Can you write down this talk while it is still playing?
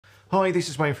Hi, this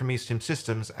is Wayne from E-Stim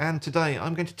Systems, and today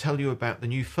I'm going to tell you about the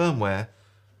new firmware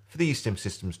for the E-Stim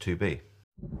Systems 2B.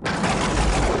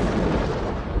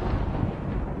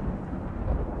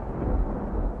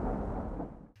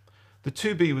 The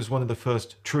 2B was one of the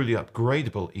first truly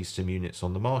upgradable E-Stim units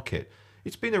on the market.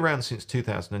 It's been around since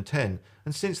 2010,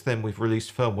 and since then we've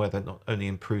released firmware that not only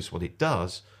improves what it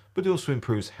does, but also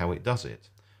improves how it does it.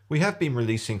 We have been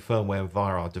releasing firmware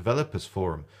via our developers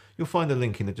forum. You'll find a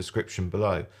link in the description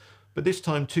below. But this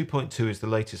time 2.2 is the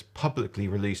latest publicly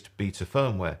released beta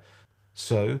firmware.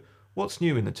 So, what's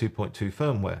new in the 2.2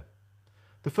 firmware?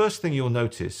 The first thing you'll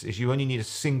notice is you only need a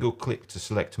single click to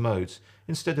select modes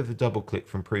instead of the double click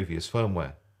from previous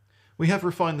firmware. We have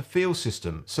refined the feel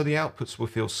system so the outputs will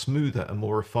feel smoother and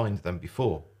more refined than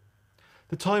before.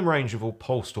 The time range of all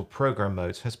pulsed or program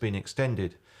modes has been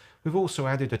extended. We've also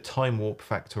added a time warp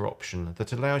factor option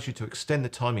that allows you to extend the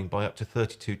timing by up to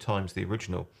 32 times the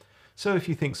original. So if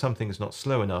you think something is not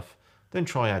slow enough, then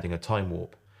try adding a time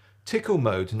warp. Tickle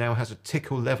Mode now has a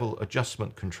tickle level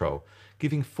adjustment control,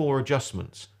 giving 4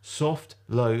 adjustments: soft,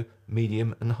 low,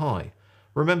 medium and high.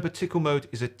 Remember, Tickle Mode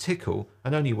is a tickle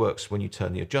and only works when you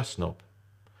turn the adjust knob.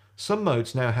 Some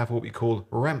modes now have what we call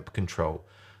ramp control.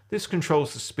 This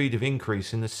controls the speed of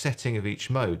increase in the setting of each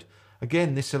mode.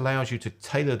 Again, this allows you to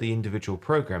tailor the individual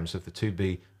programs of the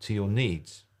 2B to your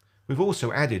needs. We've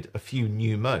also added a few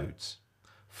new modes.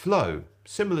 Flow,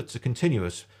 similar to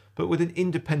continuous, but with an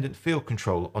independent field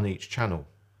control on each channel.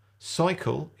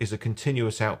 Cycle is a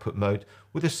continuous output mode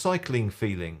with a cycling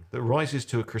feeling that rises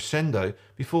to a crescendo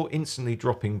before instantly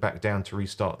dropping back down to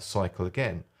restart the cycle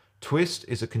again. Twist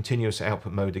is a continuous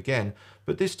output mode again,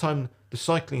 but this time the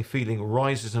cycling feeling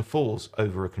rises and falls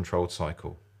over a controlled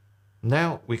cycle.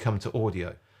 Now we come to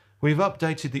audio. We've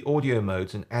updated the audio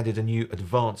modes and added a new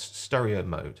advanced stereo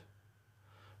mode.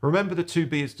 Remember, the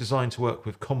 2B is designed to work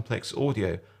with complex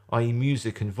audio, i.e.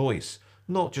 music and voice,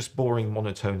 not just boring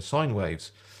monotone sine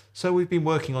waves, so we've been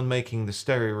working on making the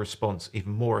stereo response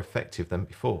even more effective than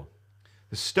before.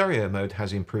 The stereo mode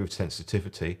has improved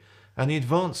sensitivity, and the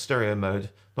advanced stereo mode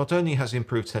not only has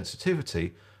improved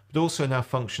sensitivity, but also now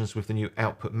functions with the new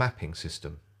output mapping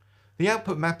system. The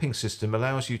output mapping system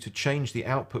allows you to change the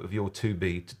output of your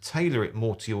 2B to tailor it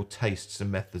more to your tastes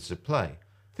and methods of play.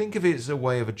 Think of it as a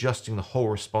way of adjusting the whole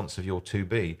response of your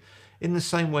 2B, in the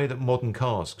same way that modern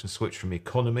cars can switch from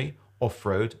economy,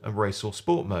 off-road and race or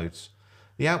sport modes.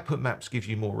 The output maps give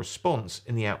you more response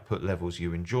in the output levels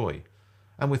you enjoy.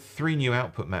 And with 3 new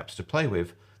output maps to play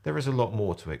with, there is a lot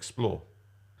more to explore.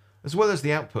 As well as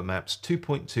the output maps,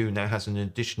 2.2 now has an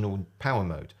additional power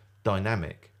mode,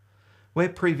 Dynamic. Where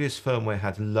previous firmware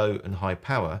had low and high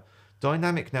power,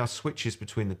 Dynamic now switches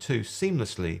between the two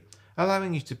seamlessly,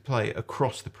 allowing you to play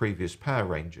across the previous power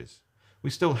ranges. We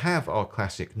still have our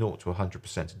classic 0 to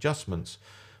 100% adjustments,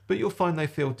 but you'll find they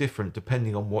feel different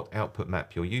depending on what output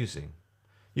map you're using.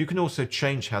 You can also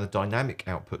change how the dynamic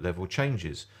output level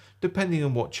changes, depending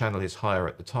on what channel is higher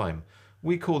at the time.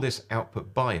 We call this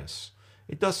output bias.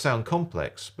 It does sound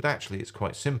complex, but actually it's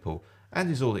quite simple and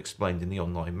is all explained in the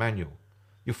online manual.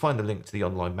 You'll find the link to the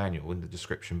online manual in the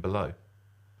description below.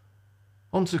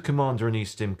 On to Commander and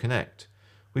E-Stim Connect.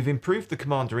 We've improved the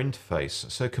Commander interface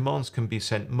so commands can be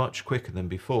sent much quicker than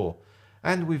before,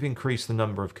 and we've increased the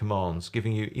number of commands,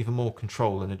 giving you even more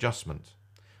control and adjustment.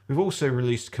 We've also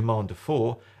released Commander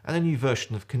 4 and a new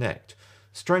version of Connect,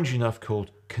 strangely enough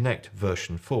called Connect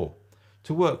version 4,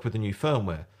 to work with the new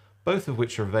firmware, both of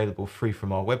which are available free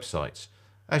from our websites.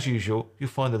 As usual, you'll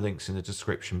find the links in the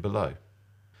description below.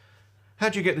 How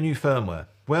do you get the new firmware?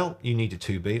 Well, you need a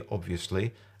 2B,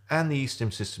 obviously, and the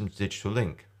E-Stim Systems digital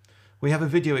link. We have a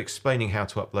video explaining how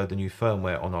to upload the new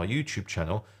firmware on our YouTube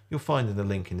channel. You'll find the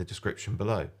link in the description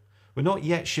below. We're not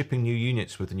yet shipping new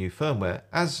units with the new firmware,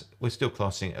 as we're still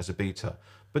classing it as a beta,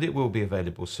 but it will be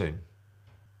available soon.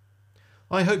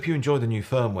 I hope you enjoy the new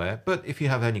firmware, but if you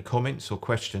have any comments or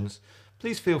questions,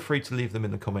 please feel free to leave them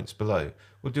in the comments below.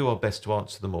 We'll do our best to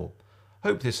answer them all.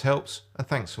 Hope this helps, and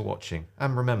thanks for watching.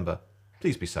 And remember,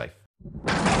 please be safe.